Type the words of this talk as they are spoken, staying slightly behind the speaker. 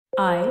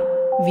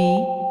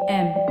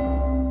IVM.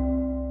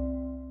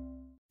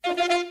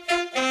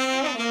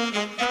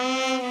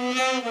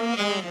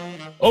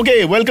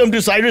 Okay, welcome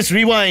to Cyrus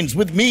Rewinds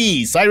with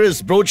me,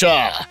 Cyrus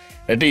Brocha.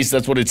 At least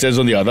that's what it says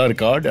on the Aadhaar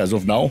card as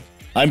of now.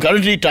 I'm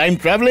currently time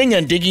traveling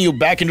and taking you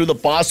back into the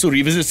past to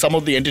revisit some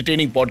of the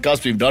entertaining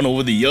podcasts we've done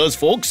over the years,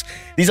 folks.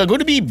 These are going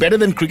to be better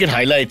than cricket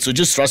highlights, so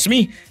just trust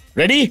me.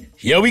 Ready?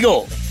 Here we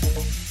go.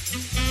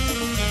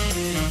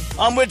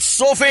 I'm with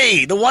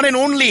Sophie, the one and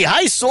only.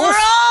 Hi, Soph.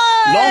 Right.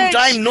 Long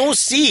time no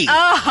see.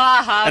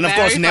 And of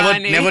course,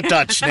 funny. never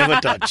touch.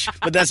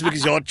 But that's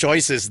because your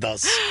choice is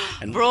thus.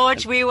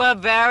 Broach, we were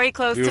very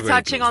close We were to very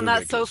touching close, on we were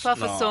that very sofa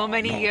close. for so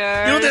many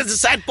years. You know, the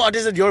sad part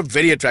is that you're a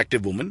very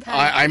attractive woman.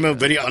 I'm a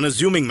very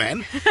unassuming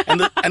man.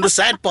 And the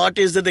sad part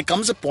is that there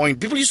comes a point.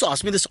 People used to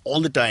ask me this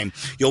all the time.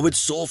 You're with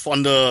Soph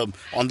on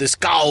this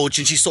couch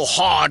and she's so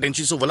hot and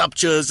she's so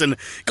voluptuous and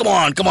come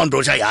on,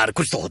 brocha, yaar,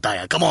 kuch to hota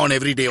hai. Come on,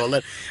 every day, all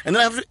that. And then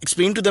I have to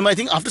explain to them, I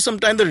think after some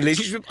time, the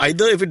relationship,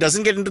 either if it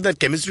doesn't get into that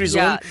chemistry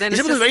zone, then it's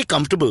it's just very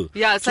comfortable.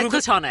 Yeah, it's So like we-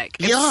 platonic.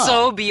 Yeah. It's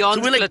so beyond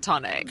So we're like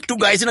platonic. two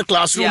guys in a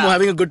classroom Yeah. who are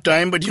having a good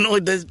time, but you know,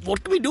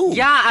 what can we do?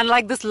 Yeah, and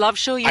like this love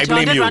show, you I turned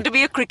blame it you. around to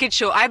be a cricket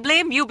show. I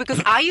blame you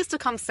because I used to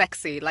come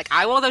sexy. Like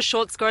I wore those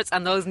short skirts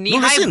and those No,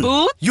 knee-high listen,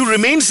 boots. you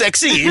remain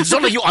sexy. It's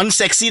not like you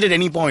unsexied at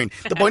any point.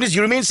 The point is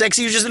you remain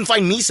sexy, you just didn't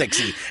find me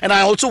sexy. And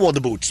I also wore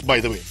the boots, by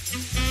the way.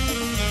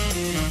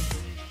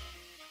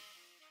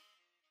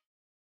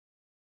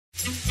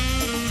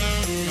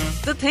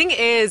 The thing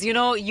is, you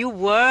know, you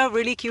were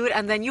really cute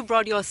and then you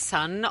brought your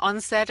son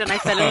on set and I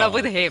fell in love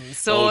with him.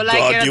 So, Oh, like,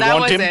 God, you know, do you that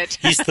want was him? it.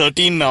 He's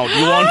 13 now. Do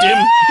you want him?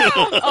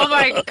 Oh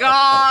my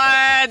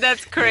God,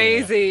 that's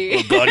crazy.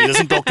 Oh, God, he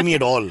doesn't talk to me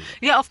at all.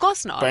 Yeah, of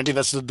course not. Apparently,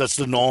 that's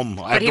the norm.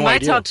 I But have he no might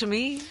idea. talk to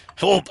me.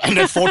 Oh, and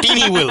at 14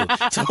 he will.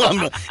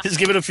 So just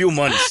give it a few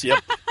months.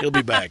 Yep, he'll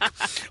be back.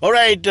 All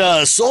right,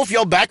 Soph,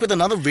 you're back with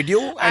another video.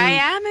 And, I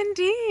am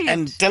indeed.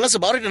 And tell us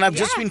about it. And I've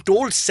just Yeah. been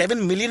told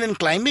 7 million in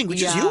climbing,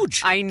 which is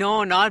huge. I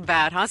know, not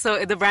bad, huh?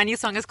 So the brand new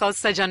song is called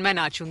Sajan Main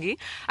Nachungi.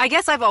 I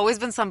guess I've always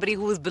been somebody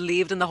who's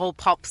believed in the whole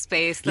pop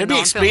space. Let me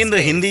explain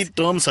the Hindi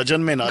term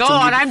Sajan Main Nachungi. Go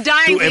on, I'm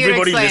dying to for you to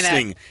everybody explain it.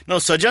 listening. Now,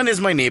 Sajan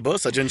is my neighbor,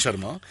 Sajan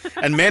Sharma,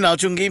 and Main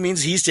Nachungi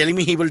means he's telling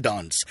me he will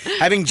dance.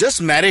 Having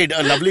just married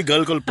a lovely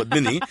girl called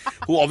Padmini,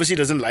 who obviously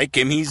doesn't like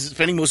him, he's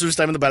spending most of his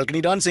time in the balcony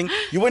dancing.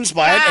 You were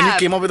inspired and you Fab.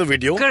 came up with a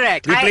video.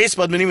 Correct. Replace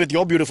Padmini with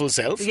your beautiful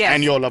self Yes.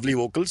 and your lovely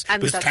vocals. And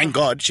Because that's thank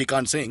God she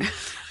can't sing.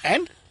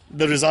 And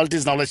the result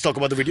is now let's talk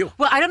about the video.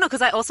 Well, I don't know,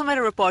 because I also met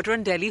a reporter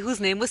in Delhi whose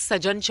name was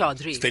Sajan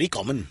Chaudhry. It's very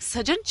common.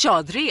 Sajan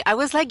Chaudhry. I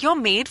was like, you're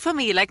made for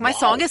me. Like, my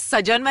song is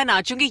Sajan Main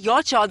Nachungi.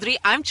 You're Chaudhry.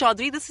 I'm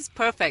Chaudhry. This is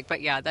perfect.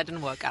 But yeah, that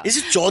didn't work out. Is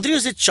it Chaudhry or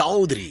is it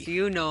Chowdhury?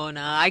 You know,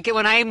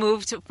 when I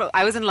moved,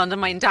 I was in London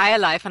my entire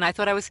life and I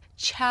thought I was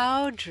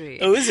Chowdhury.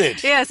 Oh, is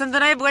it? Yes, and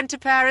then I went to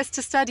Paris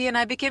to study and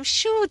I became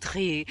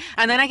Choudhry.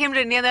 And then I came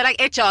to India and they're like,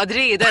 hey,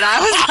 Chaudhry. Then I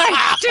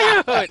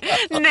was like,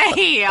 dude,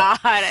 nahi yaar.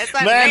 Aisa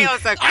nahi ho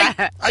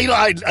sakta.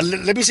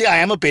 Let me say I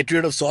am a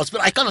patriot of sorts,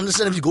 but I can't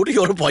understand if you go to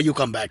Europe why you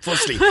come back.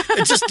 Firstly,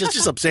 it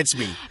just upsets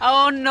me.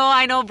 Oh, no,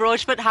 I know,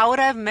 Broach, but how would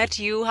I have met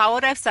you? How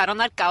would I have sat on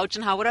that couch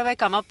and how would I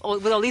come up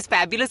with all these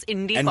fabulous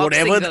indie And pop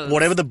singles?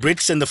 whatever the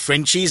Brits and the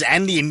Frenchies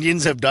and the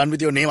Indians have done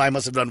with your name, I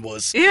must have done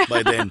worse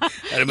by then. I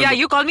remember. Yeah,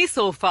 you call me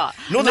Sofa.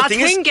 No, the Nothing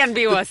thing is, can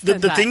be worse the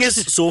than that. thing is,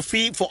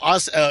 Sophie, for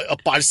us, a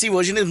Parsi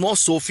version is more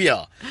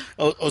Sophia.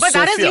 But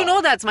that is, you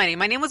know that's my name.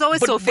 My name was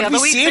always Sophia.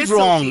 But we say it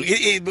wrong.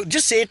 Sophie.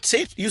 Just say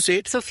it. You say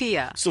it.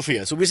 Sophia.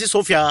 Sophia. So we say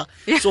Sophia.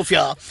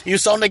 Sophia. You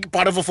sound like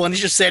part of a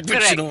furniture set, which,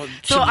 Correct. you know.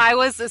 So I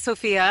was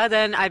Sophia,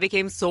 then I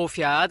became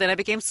Sophia, then I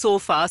became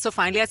Sofa. So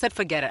finally I said,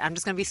 forget it. I'm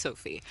just going to be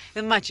Sophie.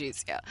 It's much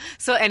easier.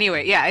 So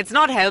anyway, yeah, it's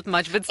not helped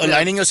much, but still.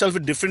 Aligning yourself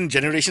with different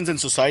generations and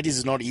societies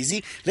is not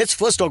easy. Let's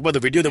first talk about the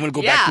video, then we'll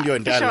go back to your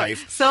entire for sure.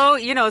 life.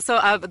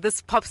 So,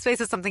 this pop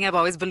space is something I've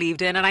always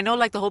believed in. And I know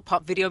like the whole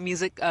pop video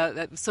music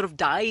sort of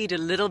died a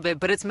little bit,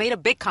 but it's made a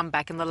big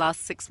comeback in the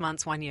last 6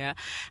 months, 1 year.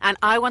 And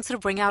I wanted to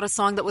bring out a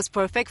song that was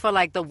perfect for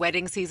like the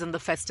wedding season, the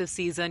festive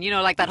season,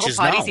 like that Which whole is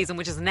party now. season,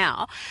 which is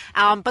now.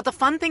 But the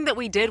fun thing that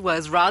we did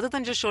was rather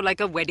than just show like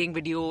a wedding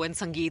video and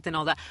Sangeet and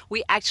all that,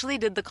 we actually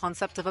did the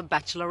concept of a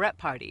bachelorette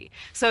party.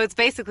 So it's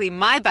basically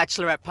my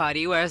bachelorette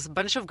party where it's a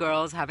bunch of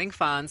girls having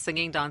fun,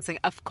 singing, dancing.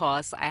 Of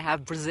course, I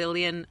have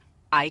Brazilian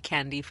eye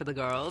candy for the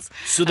girls.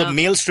 So the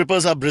male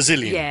strippers are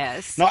Brazilian.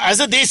 Yes. Now,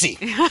 as a Desi,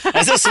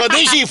 as a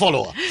Swadeshi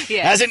follower,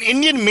 Yes. as an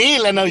Indian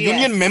male and a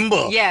union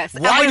member, Yes.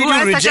 why And did who you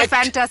has reject? such a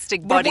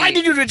fantastic But body. why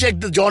did you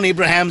reject the John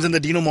Abrahams and the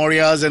Dino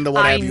Morias and the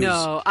what I have yous?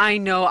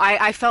 know.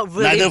 I felt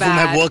really Neither bad. of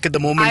whom have work at the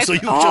moment, I- so you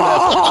should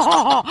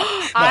have.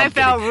 I I'm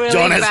felt kidding. really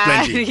John has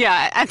bad. plenty.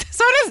 Yeah, and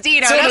so does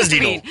Dino. So That's does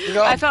Dino. mean.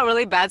 Yeah. I felt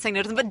really bad saying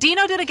no to them. But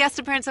Dino did a guest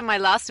appearance in my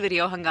last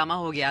video, Hangama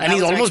Ho Gaya. And That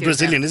he's was almost very cute.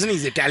 Brazilian, isn't he?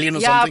 He's Italian or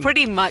Yeah, something.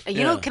 pretty much.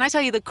 You know, Yeah. can I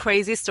tell you the crazy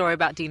crazy story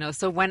about Dino.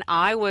 So when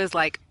I was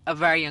like a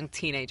very young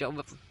teenager,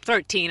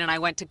 13, and I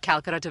went to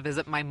Calcutta to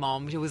visit my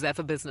mom, who was there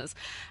for business,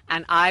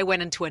 and I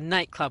went into a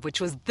nightclub, which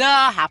was the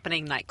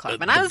happening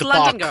nightclub, and I was a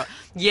London girl.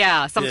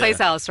 Yeah, someplace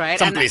else, right?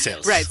 Someplace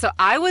else. Right. So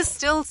I was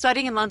still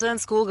studying in London,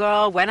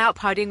 schoolgirl, went out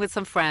partying with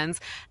some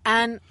friends,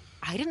 and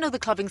I didn't know the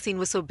clubbing scene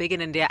was so big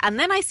in India. And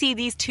then I see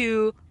these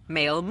two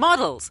male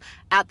models.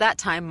 At that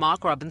time,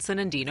 Mark Robinson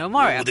and Dino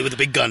Moria. Oh, they were the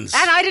big guns.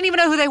 And I didn't even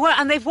know who they were.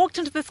 And they've walked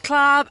into this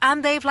club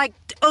and they've like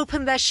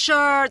opened their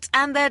shirts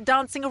and they're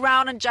dancing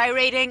around and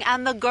gyrating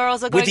and the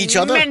girls are going with each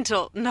other?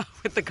 mental. No,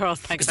 with the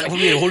girls. Because that would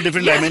be a whole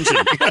different dimension.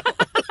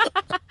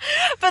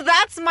 But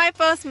that's my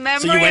first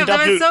memory So you went of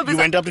them. you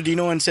went up to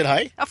Dino and said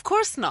hi? Of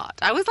course not.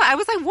 I was like,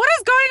 what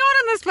is going on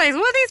in this place?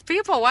 Who are these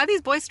people? Why are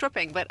these boys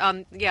stripping? But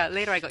yeah,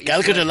 later I got used to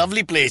Calcutta, it.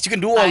 lovely place. You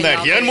can do all that.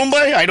 Here in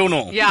Mumbai, I don't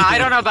know. Yeah, I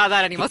don't know about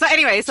that anymore. So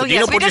anyway, So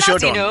yes, Dino we put your did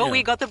shirt on. Dino. Yeah.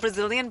 We got the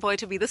Brazilian boy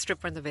to be the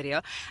stripper in the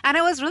video. And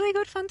it was really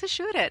good fun to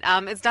shoot it.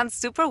 It's done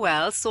super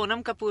well.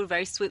 Sonam Kapoor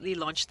very sweetly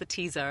launched the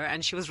teaser.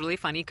 And she was really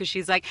funny because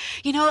she's like,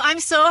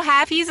 I'm so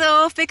happy,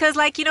 Soph, because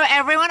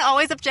everyone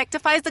always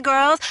objectifies the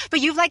girls,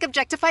 but you've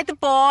objectified the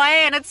boy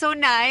and it's so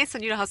nice.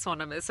 And you know how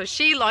Sonam is. So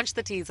she launched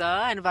the teaser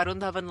and Varun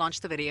Dhawan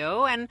launched the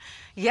video. And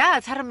yeah,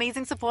 it's had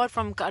amazing support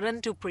from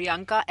Karan to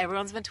Priyanka.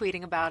 Everyone's been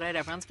tweeting about it.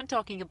 Everyone's been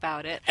talking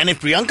about it. And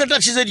if Priyanka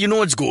touches it, you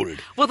know it's gold.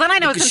 Well, then I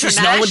know Because it's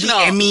she's now with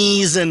international. the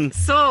Emmys and...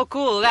 So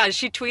cool. Yeah,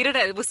 she tweeted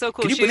it. It was so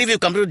cool. Can you believe you've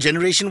come to a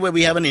generation where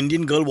we have an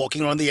Indian girl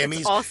walking around the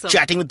Emmys, awesome.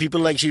 chatting with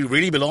people like she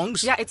really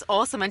belongs? Yeah, it's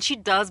awesome. And she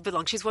does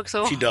belong. She's worked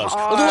so hard. She does.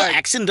 Although her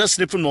accent does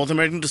slip from North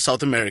American to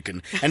South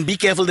American. And be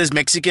careful, there's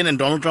Mexican and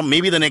Donald Trump,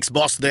 maybe the next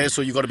boss there,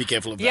 so you got to be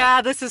careful of that.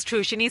 Yeah, this is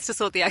true. She needs to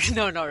sort the accent.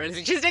 No, not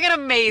really. She's doing an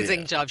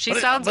amazing job. She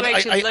sounds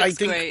great. She looks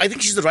great. I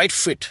think she's the right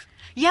fit.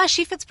 Yeah,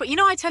 she fits.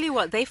 I tell you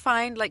what, they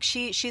find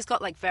she's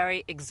got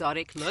very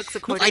exotic looks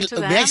according to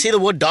them. May I say the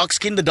word dark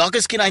skin? The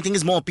darker skin I think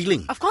is more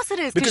appealing. Of course it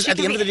is. Because at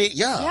the end of the day,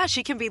 Yeah,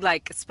 she can be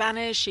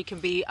Spanish, she can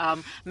be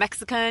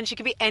Mexican, she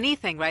can be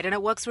anything, right? And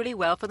it works really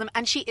well for them.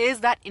 And she is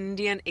that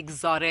Indian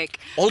exotic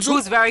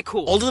who's very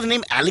cool. Although the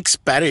name Alex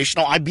Parrish,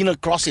 now I've been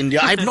across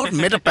India, I've not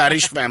met a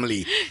Parrish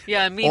family.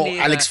 Yeah, me or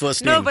neither. Alex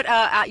first name. No, but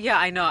yeah,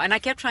 I know. And I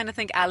kept trying to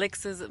think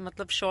Alex is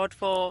short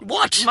for...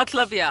 What?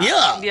 Matlab, yeah.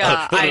 Yeah.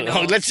 Yeah, I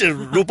know. Let's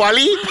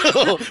Rupali.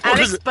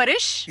 Alex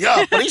Parish?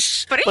 Yeah,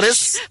 Parish.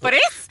 Alex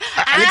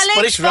Alex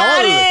Parish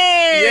Rawal.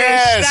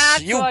 Yes,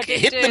 That's you what it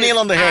hit the is. nail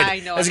on the head. I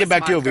know, Let's I'm get a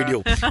back to your smart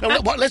video.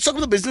 girl. Now, let's talk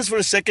about the business for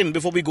a second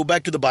before we go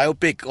back to the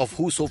biopic of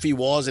who Sophie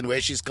was and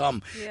where she's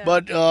come. Yeah.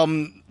 But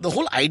the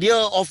whole idea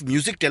of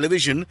music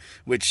television,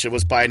 which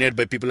was pioneered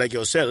by people like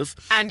yourself.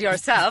 And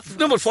yourself.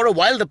 No, but for a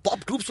while the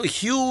pop groups were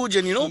huge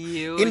and,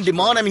 Huge. in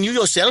demand. I mean, you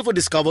yourself were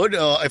discovered,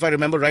 if I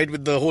remember right,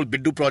 with the whole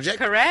Biddu project.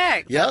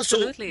 Correct. Yeah,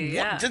 Absolutely,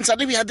 yeah. Then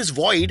suddenly we had this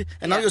void,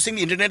 and now you're saying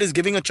the internet is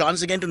giving a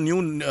chance again to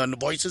new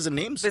voices and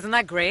names. Isn't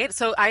that great?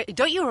 So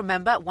don't you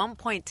remember at one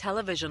point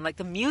television,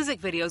 the music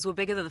videos were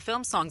bigger than the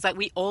film songs.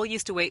 We all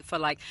used to wait for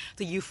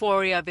the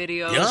Euphoria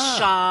videos, Yeah.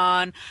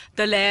 Shan,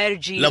 the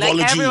Lergy,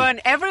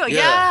 Loveology. everyone. Yeah.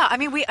 Yeah, I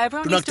mean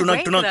everyone used to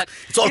wait for that.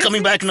 It's all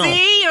coming back now.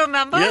 See, you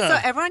remember? Yeah.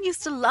 So everyone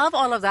used to love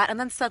all of that, and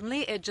then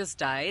suddenly it just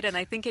died. And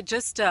I think it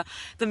just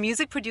the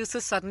music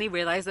producers suddenly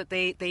realized that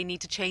they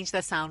need to change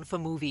their sound for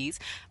movies.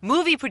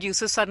 Movie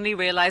producers suddenly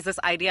realized this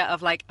idea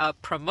of a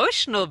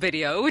promotional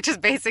video, which is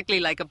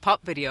basically a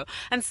pop video.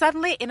 And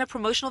suddenly in a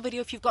promotional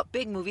video, if you've got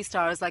big movie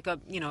stars like a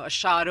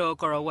Shah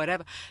Rukh or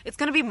whatever, it's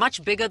going to be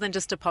much bigger than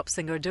just a pop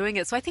singer doing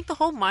it. So I think the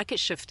whole market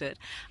shifted.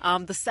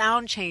 The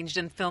sound changed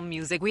in film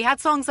music. We had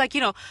songs like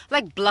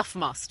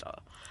Bluffmaster.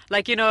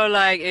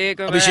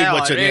 Abhishek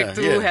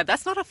Bachchan, yeah.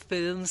 That's not a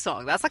film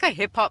song. That's a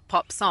hip-hop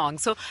pop song.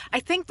 So I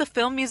think the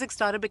film music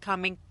started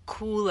becoming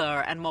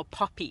cooler and more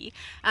poppy.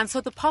 And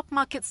so the pop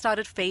market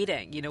started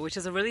fading, which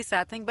is a really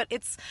sad thing. But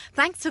it's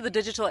thanks to the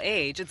digital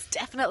age, it's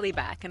definitely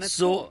back. And it's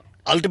cool.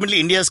 Ultimately,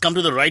 India has come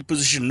to the right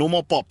position. No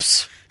more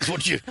pops. Is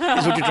what you're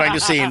trying to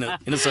say in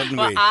a certain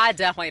way. I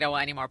definitely don't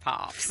want any more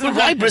pops. But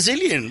why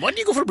Brazilian? Why do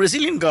you go for a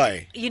Brazilian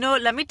guy?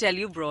 Let me tell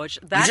you,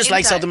 Broj. You just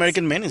like South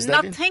American men, is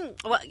that it? Nothing.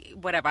 Well,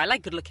 whatever. I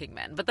like good-looking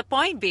men. But the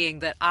point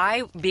being that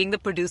being the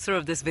producer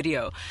of this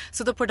video,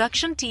 so the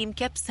production team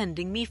kept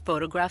sending me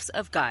photographs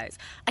of guys.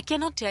 I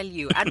cannot tell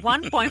you. At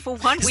one point, for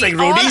one It's week,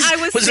 like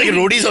roadies? Was it like a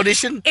roadies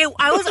audition?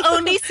 I was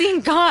only seeing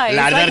guys.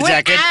 Leather with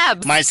jacket.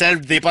 abs. Myself,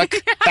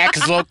 Deepak.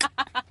 Tax look.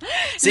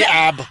 Say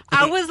ab.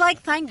 I was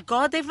like, thank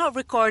God they've not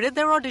recorded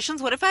their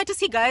auditions. What if I had to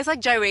see guys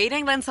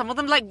gyrating? Then some of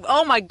them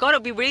oh my God,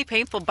 it'd be really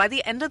painful. By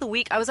the end of the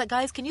week, I was like,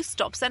 guys, can you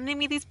stop sending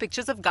me these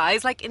pictures of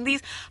guys in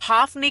these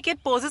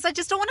half-naked poses? I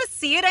just don't want to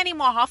see it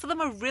anymore. Half of them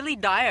are really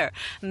dire.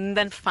 And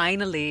then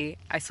finally,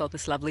 I saw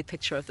this lovely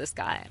picture of this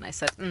guy, and I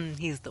said,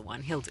 he's the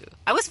one. He'll do.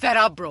 I was fed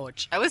up,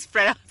 Broach. I was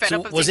fed up. So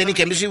was there any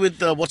chemistry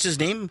with, what's his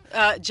name?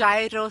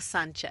 Jairo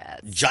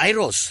Sanchez.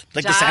 Gyros?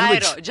 Like the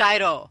sandwich?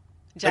 Gyro.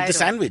 Like the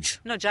sandwich?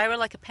 No, gyro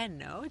like a pen,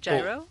 no?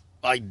 Gyro?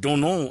 Oh, I don't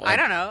know. I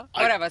don't know.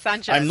 Whatever,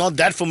 Sanchez. I'm not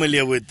that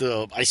familiar with...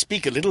 I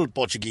speak a little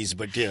Portuguese,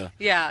 but yeah.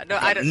 Yeah, no,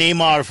 I don't...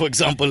 Neymar, for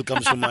example,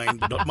 comes to mind,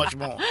 but not much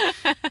more.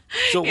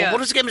 So Yeah. what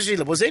was the chemistry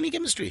like? Was there any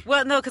chemistry?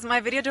 Well, no, because my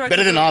video director...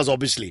 Better than ours,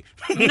 obviously.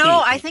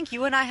 No, I think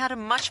you and I had a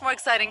much more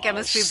exciting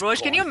chemistry,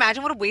 Broj. Can you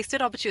imagine what a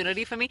wasted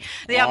opportunity for me?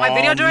 Yeah, my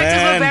video directors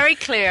man. were very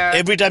clear.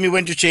 Every time you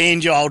went to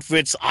change your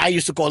outfits, I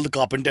used to call the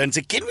carpenter and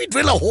say, can we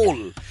drill a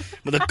hole?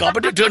 But the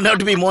carpenter turned out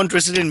to be more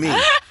interested in me.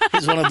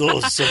 He's one of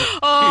those. So,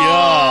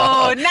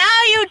 Oh,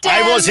 now you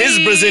tell I was his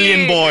me.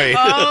 Brazilian boy.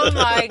 Oh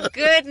my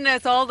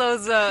goodness! All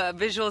those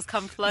visuals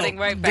come flooding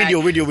right back.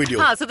 Video.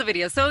 So the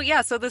video. So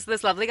yeah, so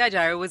this lovely guy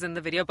Jairo was in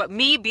the video, but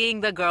me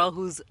being the girl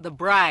who's the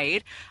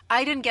bride,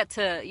 I didn't get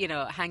to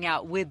hang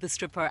out with the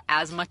stripper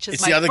as much as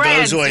It's my the other friends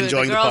girls who are do.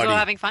 enjoying the girls party. who are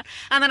having fun,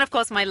 and then of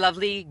course my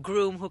lovely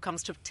groom who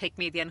comes to take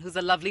me at the end, who's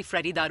a lovely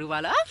Freddie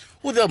Daruwala.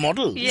 Oh, the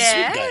model. He's a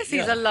sweet guy. Yes,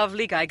 he's a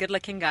lovely guy,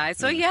 good-looking guy.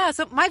 So yeah,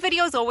 so my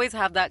videos always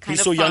have that kind He's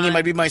of so young, he fun.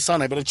 might be my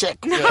son. I better check.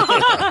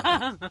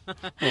 No,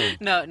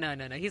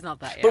 he's not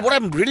that. But what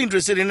I'm really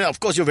interested in, of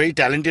course, you're very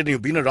talented and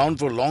you've been around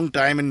for a long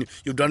time and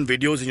you've done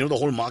videos and you know the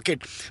whole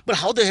market. But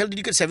how the hell did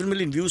you get 7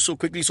 million views so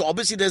quickly? So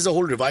obviously there's a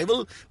whole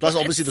revival. Plus,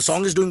 obviously the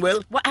song is doing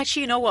well. Well,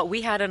 actually, you know what?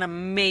 We had an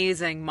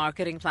amazing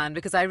marketing plan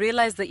because I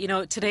realized that,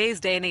 today's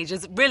day and age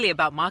is really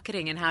about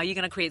marketing and how you're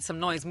going to create some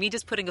noise. Me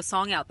just putting a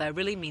song out there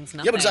really means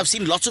nothing. Yeah, because I've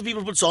seen lots of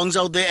people put songs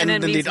out there and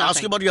then they'd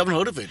ask you about it, you haven't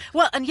heard of it.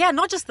 Well, and yeah,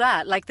 not just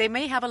that. Like, they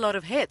may have a lot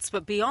of hits,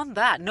 but beyond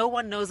that, no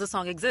one knows the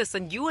song exists.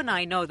 And you and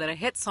I know that a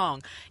hit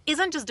song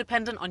isn't just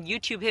dependent on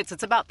YouTube hits.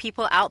 It's about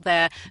people out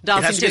there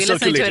dancing to it,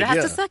 listening to it. It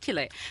has to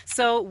circulate.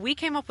 So we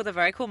came up with a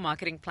very cool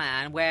marketing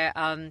plan where,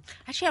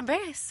 actually, I'm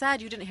very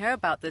sad you didn't hear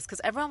about this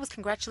because everyone was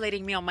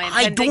congratulating me on my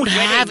I impending don't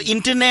have wedding.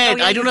 internet. Oh,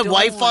 yeah, I don't you have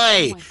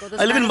Wi-Fi. Oh my God,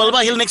 I live in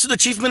Malba Hill next to the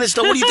Chief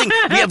Minister. What do you think?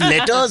 We have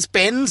letters,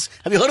 pens.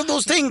 Have you heard of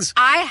those things?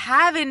 I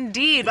have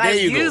indeed. There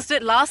I've you go. used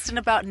it last in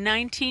about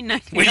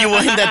 1999. When you were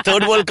in that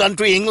third world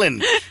country,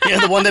 England. Yeah,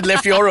 the one that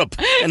left Europe.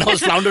 And I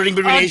was floundering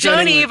between Asia and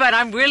don't England. even.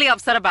 I'm really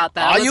upset about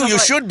that. Are you? You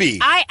should be.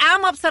 I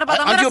am upset about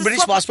that. Aren't you a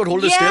British passport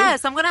holder still?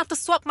 Yes, I'm going to have to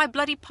swap my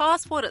bloody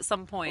passport at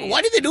some point.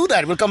 Why did they do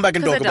that? We'll come back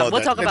and talk about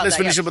We'll that. talk about Let's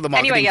that, finish yeah. up with the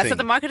marketing Anyway, yeah, thing. so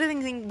the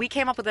marketing thing, we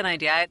came up with an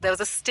idea. There was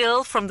a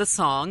still from the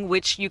song,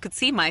 which you could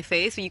see my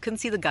face, but you couldn't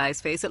see the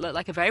guy's face. It looked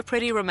like a very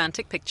pretty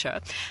romantic picture.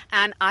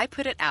 And I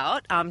put it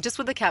out just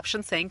with the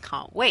caption saying,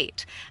 can't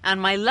wait.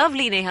 And my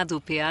lovely Neha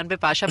Dupia and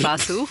Bipasha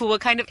Basu, who were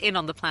kind of in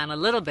on the plan a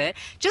little bit,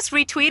 just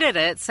retweeted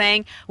it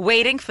saying,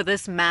 waiting for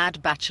this mad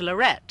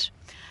bachelorette.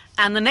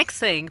 And the next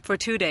thing, for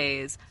 2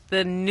 days,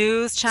 the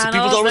news channels...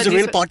 So people thought it was a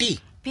real party?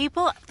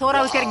 People thought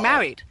I was getting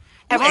married.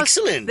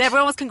 Excellent.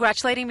 Everyone was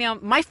congratulating me.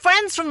 My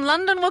friends from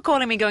London were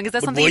calling me going, is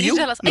there something were you you?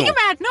 can tell us? No. Are you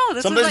mad? No.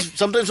 This was like,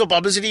 Sometimes for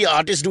publicity,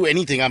 artists do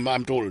anything,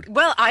 I'm told.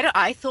 well,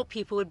 I thought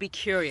people would be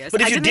curious.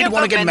 But if I you didn't did even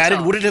want to go get married,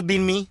 mental. would it have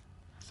been me?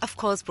 Of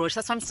course, Broch.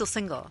 That's why I'm still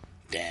single.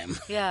 Damn.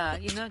 Yeah,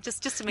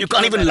 just to make You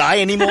can't feel even better. lie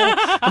anymore.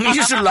 I mean, you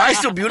used to lie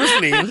so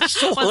beautifully. It's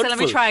so One hurtful. second, let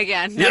me try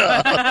again.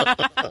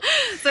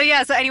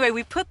 Yeah. So anyway,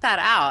 we put that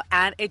out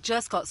and it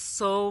just got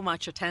so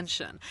much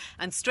attention.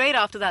 And straight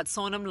after that,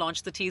 Sonam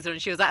launched the teaser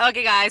and she was like,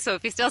 okay guys, so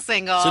if you're still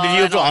single. So did you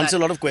have and to all answer that.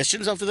 a lot of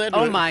questions after that?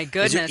 Oh, my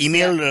Was your goodness,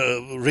 email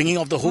ringing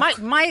off the hook?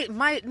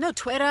 No,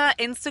 Twitter,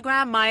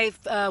 Instagram, my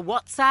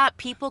WhatsApp,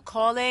 people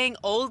calling,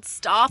 old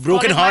staff.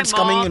 Broken calling my hearts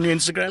coming mom. on your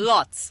Instagram?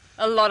 Lots.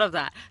 A lot of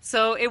that.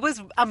 So it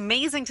was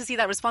amazing to see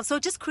that response. So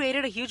it just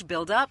created a huge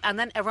build-up. And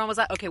then everyone was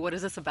like, okay, what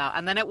is this about?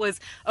 And then it was,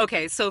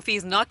 okay,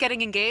 Sophie's not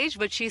getting engaged,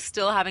 but she's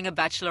still having a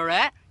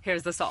bachelorette.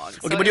 Here's the song.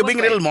 Okay, but you're being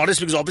a little modest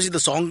because obviously the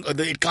song,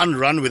 it can't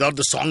run without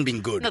the song being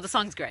good. No, the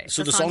song's great.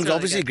 So the song's really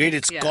obviously good. great.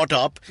 It's Yeah. caught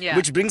up, Yeah.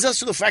 which brings us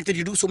to the fact that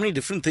you do so many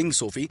different things,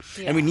 Sophie,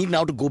 and we need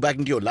now to go back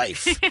into your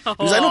life.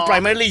 Because I know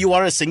primarily you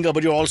are a singer,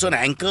 but you're also an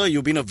anchor.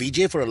 You've been a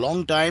VJ for a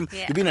long time.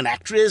 Yeah. You've been an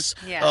actress.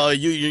 Yeah.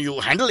 You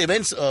handle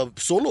events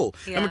solo.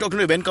 Yeah. I'm talking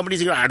to event companies.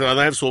 You go, I'd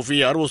rather have Sophie.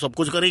 Yaar, wo sab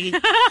kuch karegi.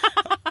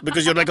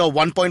 Because you're like a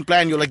one-point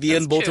plan. You're like the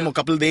Ian Botham or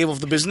Kapil Dev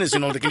of the business. You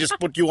know, they can just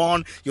put you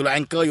on. You'll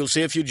anchor. You'll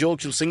say a few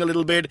jokes. You'll sing a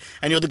little bit,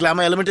 and you're the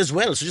glamour element as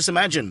well. So just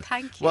imagine.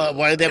 Thank you.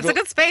 Why they have It's a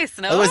good space,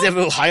 no? Otherwise, they have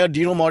to hire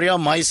Dino Moria,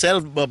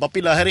 myself,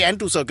 Bappi Lahari, and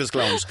 2 circus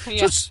clowns. Yeah.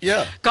 So it's,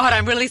 yeah. God,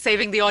 I'm really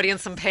saving the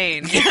audience some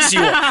pain. Yes,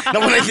 you are. Now,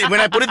 when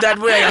I put it that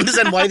way, I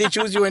understand why they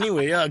choose you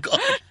anyway. Yeah. God.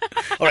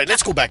 All right,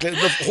 let's go back. The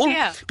whole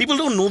people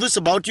don't know this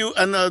about you,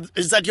 and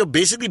is that you're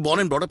basically born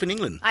and brought up in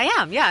England. I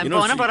am, yeah. I'm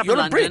born and brought up in you're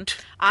a London. Brit.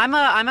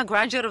 I'm a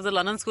graduate of the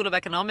London School of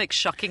Economics,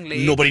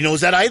 shockingly. Nobody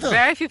knows that either.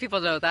 Very few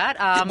people know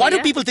that. Why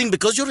do people think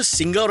because you're a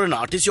singer or an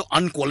artist, you're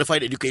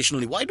unqualified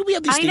educationally? Why do we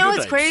have these I know,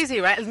 stereotypes? it's crazy,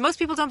 right? Most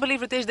people don't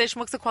believe Ritesh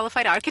Deshmukh's a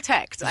qualified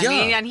architect. I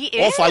mean, and he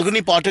Or is.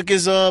 Falguni Pathak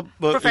is a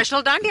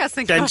Professional dandiya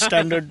singer. 10th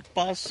standard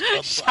pass.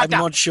 I'm up.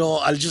 not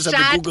sure. I'll just have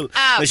Shut to Google.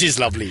 up. But she's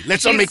lovely.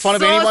 Let's not She's make fun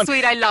of so anyone.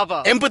 sweet, I love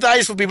her.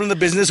 Empathize for people people in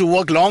the business who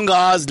work long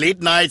hours,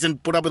 late nights,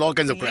 and put up with all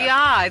kinds of crap.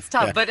 Yeah, it's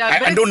tough. But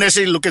and don't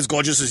necessarily look as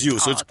gorgeous as you,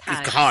 so it's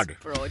thanks, hard.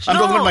 bro. I'm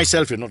talking about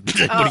myself, you're not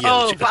anybody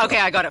else. Okay,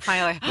 I got it,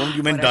 finally. When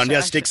you meant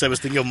Dandiya sticks, I was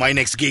thinking of my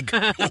next gig.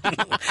 I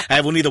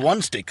have only the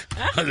one stick.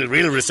 The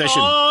real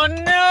recession. Oh, no.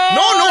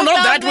 No,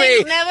 not that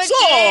way.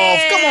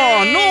 Come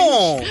on,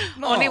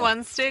 no. Only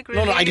one stick,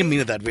 really? No, I didn't mean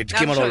it that way. It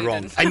came out all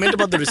wrong. I meant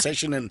about the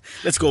recession, and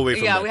let's go away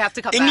from that. Yeah, we have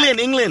to cut England,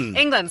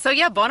 back. England. So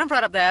yeah, born and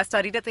brought up there.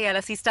 Studied at the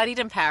LSE. Studied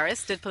in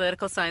Paris. Did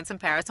political science in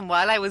Paris. And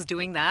while I was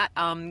doing that,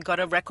 got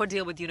a record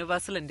deal with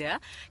Universal India.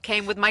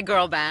 Came with my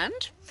girl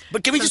band.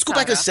 But can we just go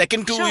back a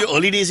second to your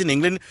early days in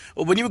England?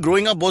 When you were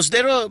growing up, was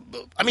there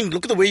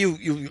look at the way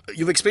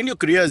you've explained your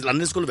career as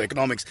London School of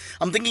Economics.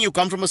 I'm thinking you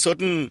come from a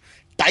certain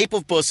type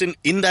of person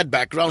in that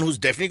background who's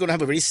definitely going to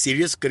have a very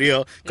serious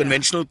career,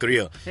 conventional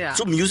career. Yeah.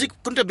 So music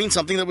couldn't have been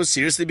something that was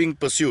seriously being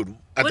pursued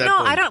at that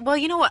point. I don't. Well,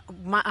 you know what?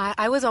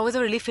 I was always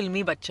a really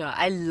filmy bacha.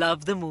 I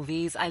love the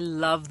movies. I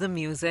love the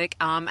music.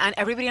 And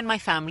everybody in my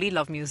family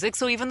loved music.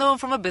 So even though I'm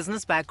from a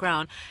business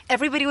background,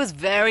 everybody was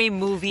very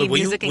music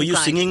inclined. Were you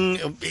singing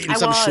in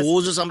some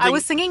shows or something? I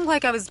was singing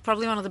like I was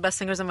probably one of the best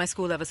singers in my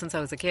school ever since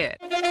I was a kid.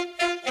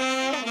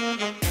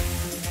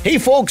 Hey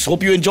folks,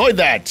 hope you enjoyed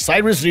that.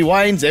 Cyrus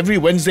Rewinds every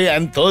Wednesday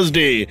and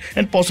Thursday,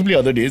 and possibly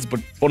other days, but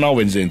for now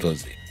Wednesday and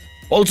Thursday.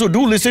 Also,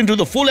 do listen to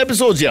the full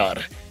episodes,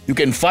 yaar. You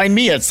can find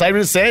me at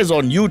Cyrus Says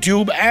on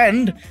YouTube,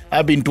 and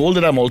I've been told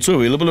that I'm also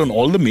available on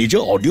all the major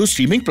audio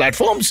streaming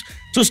platforms.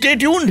 So stay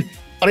tuned.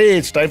 Arey,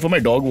 it's time for my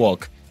dog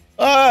walk.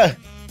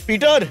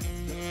 Peter,